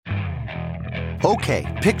Okay,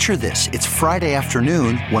 picture this. It's Friday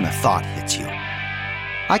afternoon when a thought hits you.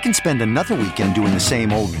 I can spend another weekend doing the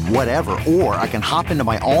same old whatever, or I can hop into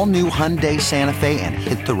my all-new Hyundai Santa Fe and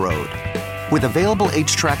hit the road. With available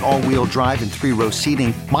H-Track all-wheel drive and 3-row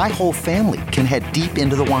seating, my whole family can head deep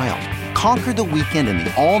into the wild. Conquer the weekend in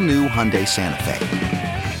the all-new Hyundai Santa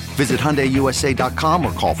Fe. Visit HyundaiUSA.com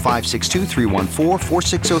or call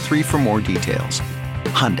 562-314-4603 for more details.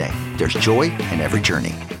 Hyundai, there's joy in every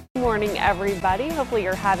journey. Good morning, everybody. Hopefully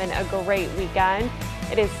you're having a great weekend.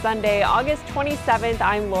 It is Sunday, August 27th.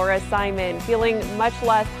 I'm Laura Simon, feeling much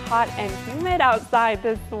less hot and humid outside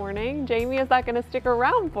this morning. Jamie, is that going to stick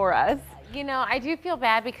around for us? You know, I do feel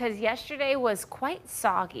bad because yesterday was quite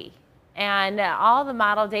soggy. And all the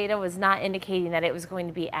model data was not indicating that it was going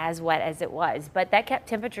to be as wet as it was. But that kept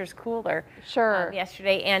temperatures cooler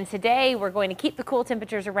yesterday. And today we're going to keep the cool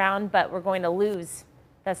temperatures around, but we're going to lose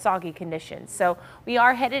the soggy conditions. So we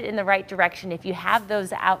are headed in the right direction if you have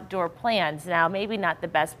those outdoor plans. Now, maybe not the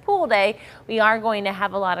best pool day. We are going to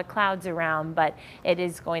have a lot of clouds around, but it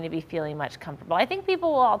is going to be feeling much comfortable. I think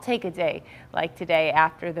people will all take a day like today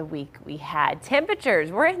after the week we had.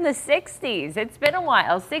 Temperatures, we're in the 60s. It's been a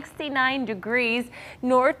while, 69 degrees,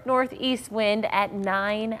 northeast wind at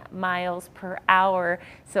 9 miles per hour.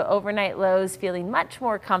 So overnight lows feeling much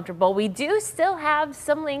more comfortable. We do still have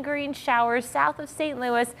some lingering showers south of St.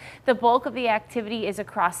 Louis. The bulk of the activity is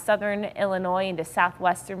across southern Illinois into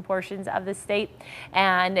southwestern portions of the state,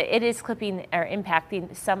 and it is clipping or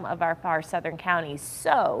impacting some of our far southern counties.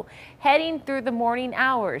 So heading through the morning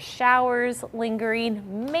hours, showers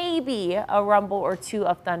lingering, maybe a rumble or two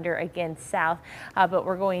of thunder again south, but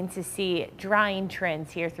we're going to see drying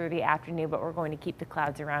trends here through the afternoon, but we're going to keep the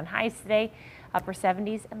clouds around. Highs today, upper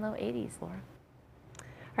 70s and low 80s, Laura.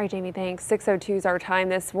 All right, Jamie, thanks. 6:02 is our time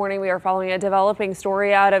this morning. We are following a developing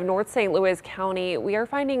story out of North St. Louis County. We are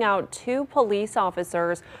finding out 2 police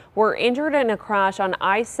officers were injured in a crash on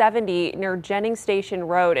I-70 near Jennings Station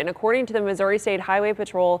Road. And according to the Missouri State Highway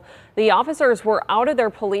Patrol, the officers were out of their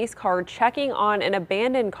police car checking on an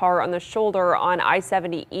abandoned car on the shoulder on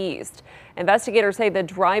I-70 East. Investigators say the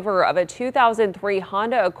driver of a 2003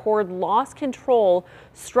 Honda Accord lost control,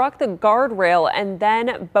 struck the guardrail, and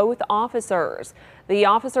then both officers. The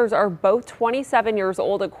officers are both 27 years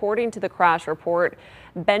old, according to the crash report.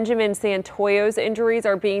 Benjamin Santoyo's injuries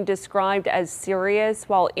are being described as serious,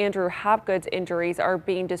 while Andrew Hapgood's injuries are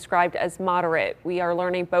being described as moderate. We are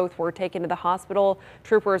learning both were taken to the hospital.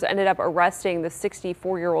 Troopers ended up arresting the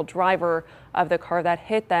 64-year-old driver of the car that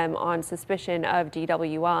hit them on suspicion of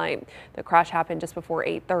DWI. The crash happened just before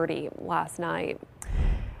 8:30 last night.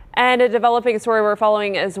 And a developing story we're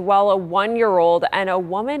following as well. A 1-year-old and a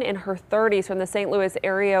woman in her 30s from the St. Louis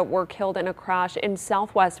area were killed in a crash in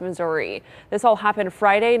southwest Missouri. This all happened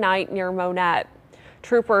Friday night near Monette.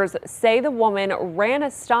 Troopers say the woman ran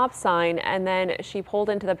a stop sign and then she pulled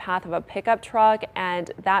into the path of a pickup truck,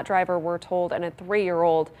 and that driver, we're told, and a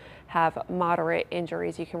 3-year-old have moderate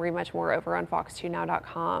injuries. You can read much more over on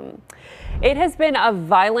fox2now.com. It has been a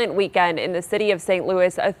violent weekend in the city of St.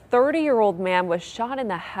 Louis. A 30-year-old man was shot in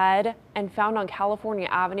the head and found on California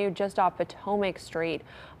Avenue just off Potomac Street.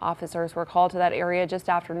 Officers were called to that area just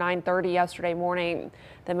after 9:30 yesterday morning.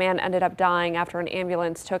 The man ended up dying after an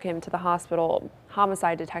ambulance took him to the hospital.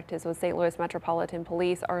 Homicide detectives with St. Louis Metropolitan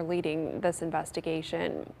Police are leading this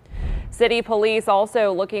investigation. City police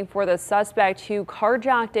also looking for the suspect who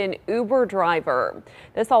carjacked an Uber driver.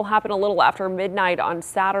 This all happened a little after midnight on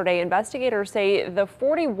Saturday. Investigators say the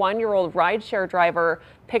 41-year-old rideshare driver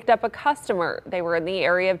picked up a customer. They were in the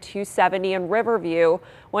area of 270 in Riverview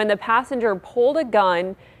when the passenger pulled a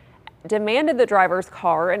gun, demanded the driver's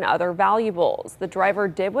car and other valuables. The driver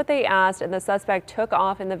did what they asked, and the suspect took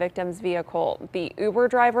off in the victim's vehicle. The Uber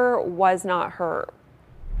driver was not hurt.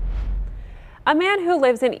 A man who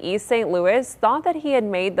lives in East St. Louis thought that he had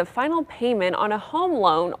made the final payment on a home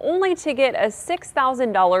loan only to get a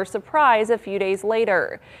 $6,000 surprise a few days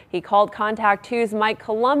later. He called Contact 2's Mike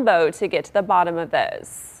Colombo to get to the bottom of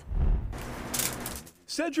this.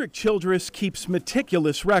 Cedric Childress keeps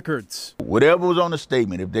meticulous records. Whatever was on the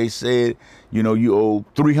statement, if they said, you owe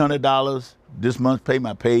 $300 this month's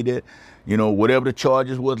payment, I paid it. Whatever the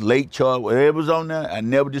charges was, late charge, whatever was on there, I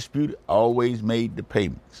never disputed, always made the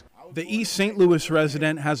payments. The East St. Louis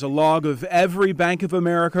resident has a log of every Bank of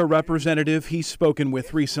America representative he's spoken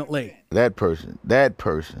with recently. That person, this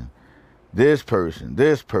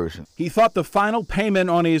person. He thought the final payment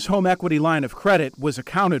on his home equity line of credit was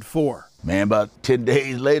accounted for. Man, about 10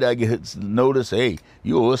 days later, I get notice, hey,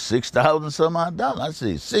 you owe us $6,000 some odd dollars. I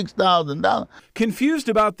say, $6,000. Confused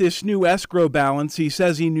about this new escrow balance he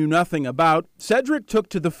says he knew nothing about, Cedric took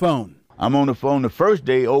to the phone. I'm on the phone the first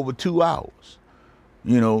day over 2 hours.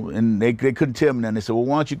 you know, and they couldn't tell me nothing. They said, well,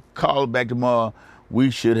 why don't you call back tomorrow? We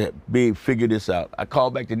should have figure this out. I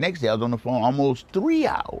called back the next day. I was on the phone almost 3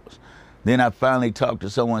 hours. Then I finally talked to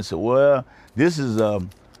someone and said, well, this is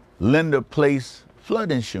lender-placed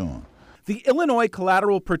flood insurance. The Illinois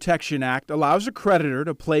Collateral Protection Act allows a creditor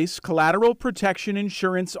to place collateral protection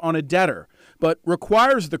insurance on a debtor, but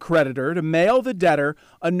requires the creditor to mail the debtor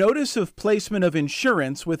a notice of placement of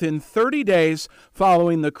insurance within 30 days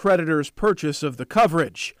following the creditor's purchase of the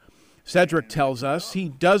coverage. Cedric tells us he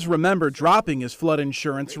does remember dropping his flood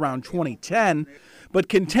insurance around 2010, but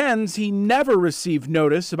contends he never received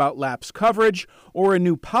notice about lapsed coverage or a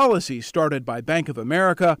new policy started by Bank of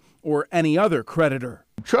America or any other creditor.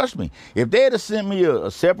 Trust me, if they had sent me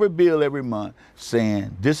a separate bill every month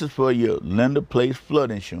saying this is for your lender-placed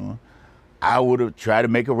flood insurance, I would have tried to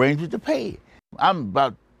make arrangements to pay it. I'm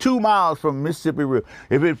about 2 miles from Mississippi River.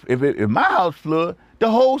 If my house flooded,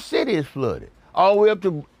 the whole city is flooded, all the way up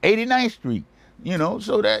to 89th Street. You know,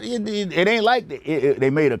 so that it ain't like they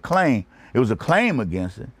made a claim. It was a claim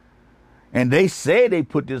against it, and they said they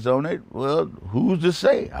put this on it. Well, who's to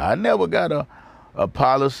say? I never got a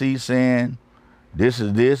policy saying this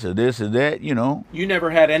is this or this or that, you know. You never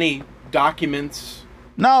had any documents?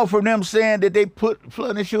 No, from them saying that they put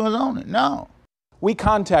flood insurance on it, no. We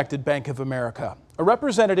contacted Bank of America. A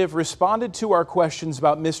representative responded to our questions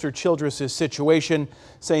about Mr. Childress' situation,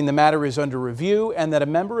 saying the matter is under review and that a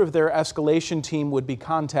member of their escalation team would be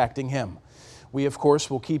contacting him. We, of course,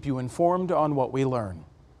 will keep you informed on what we learn.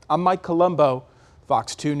 I'm Mike Colombo,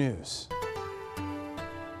 Fox 2 News.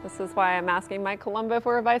 This is why I'm asking Mike Colombo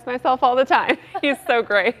for advice myself all the time. He's so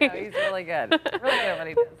great. Oh, he's really good. Really good at what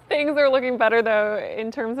he does. Things are looking better, though,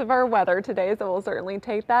 in terms of our weather today, so we'll certainly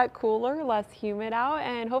take that cooler, less humid out,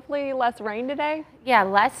 and hopefully less rain today. Yeah,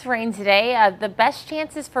 less rain today. The best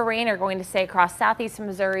chances for rain are going to stay across southeastern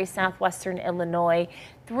Missouri, southwestern Illinois,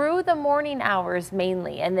 through the morning hours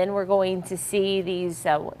mainly, and then we're going to see these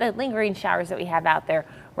the lingering showers that we have out there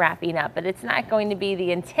wrapping up, but it's not going to be the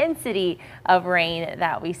intensity of rain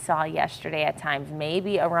that we saw yesterday at times,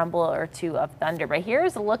 maybe a rumble or two of thunder. But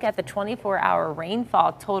here's a look at the 24-hour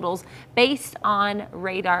rainfall totals based on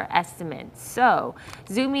radar estimates. So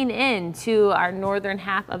zooming in to our northern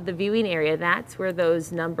half of the viewing area, that's where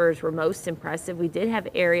those numbers were most impressive. We did have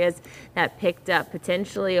areas that picked up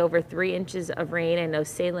potentially over 3 inches of rain. I know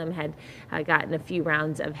Salem had gotten a few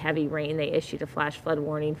rounds of heavy rain. They issued a flash flood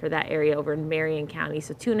warning for that area over in Marion County.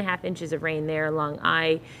 So 2.5 inches of rain there along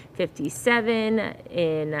I-57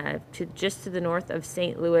 in just to the north of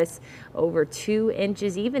St. Louis, over 2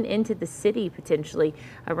 inches, even into the city potentially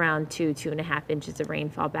around 2.5 inches of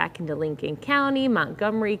rainfall back into Lincoln County,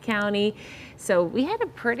 Montgomery County. So we had a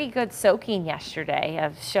pretty good soaking yesterday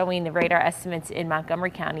of showing the radar estimates in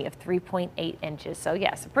Montgomery County of 3.8 inches. So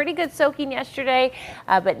yes, a pretty good soaking yesterday,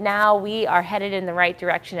 but now we are headed in the right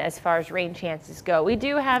direction as far as rain chances go. We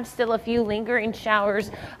do have still a few lingering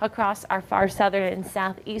showers across our far southern and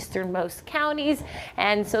southeasternmost counties,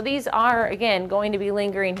 and so these are again going to be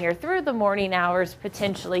lingering here through the morning hours,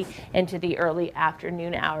 potentially into the early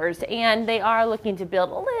afternoon hours, and they are looking to build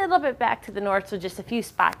a little bit back to the north, so just a few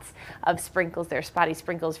spots of sprinkles there, spotty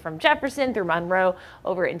sprinkles from Jefferson through Monroe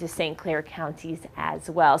over into St. Clair counties as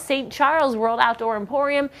well. St. Charles World Outdoor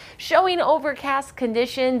Emporium showing overcast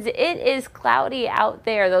conditions. It is cloudy out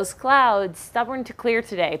there. Those clouds stubborn to clear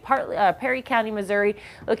today. Partly Perry County, Missouri,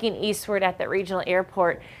 looking eastward at the regional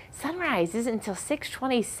airport. Sunrise isn't until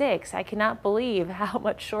 6:26. I cannot believe how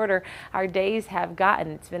much shorter our days have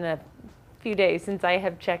gotten. It's been a few days since I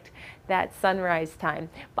have checked that sunrise time.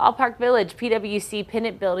 Ballpark Village, PwC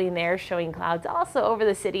Pennant Building there showing clouds also over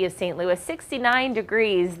the city of St. Louis, 69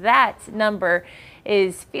 degrees. That number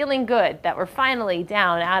is feeling good that we're finally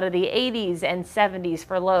down out of the 80s and 70s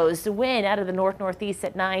for lows. The wind out of the north-northeast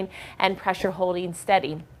at 9 and pressure holding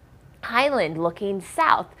steady. Highland looking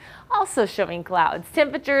south, also showing clouds.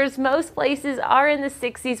 Temperatures most places are in the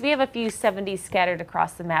 60s. We have a few 70s scattered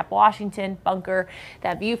across the map. Washington, Bunker,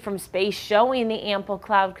 that view from space showing the ample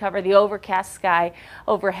cloud cover, the overcast sky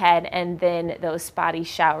overhead, and then those spotty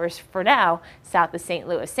showers for now south of St.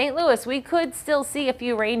 Louis. St. Louis, we could still see a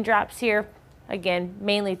few raindrops here. Again,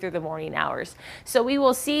 mainly through the morning hours. So we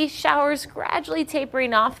will see showers gradually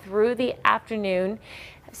tapering off through the afternoon.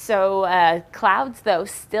 So clouds, though,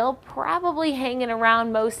 still probably hanging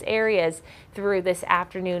around most areas through this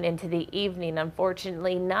afternoon into the evening.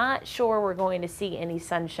 Unfortunately, not sure we're going to see any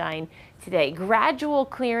sunshine today. Gradual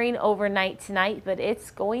clearing overnight tonight, but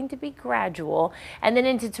it's going to be gradual. And then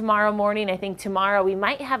into tomorrow morning, I think tomorrow we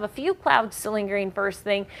might have a few clouds still lingering first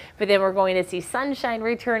thing, but then we're going to see sunshine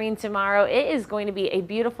returning tomorrow. It is going to be a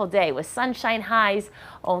beautiful day with sunshine highs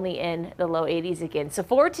only in the low 80s again. So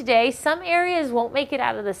for today, some areas won't make it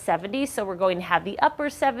out of the 70s, so we're going to have the upper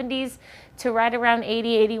 70s to right around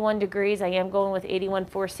 80, 81 degrees. I am going with 81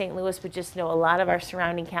 for St. Louis, but just know a lot of our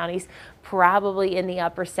surrounding counties probably in the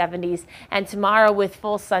upper 70s. And tomorrow with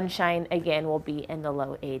full sunshine again will be in the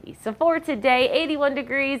low 80s. So for today, 81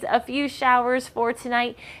 degrees, a few showers for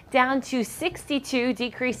tonight, down to 62,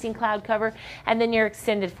 decreasing cloud cover, and then your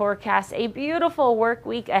extended forecast. A beautiful work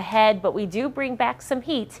week ahead, but we do bring back some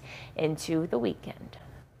heat into the weekend.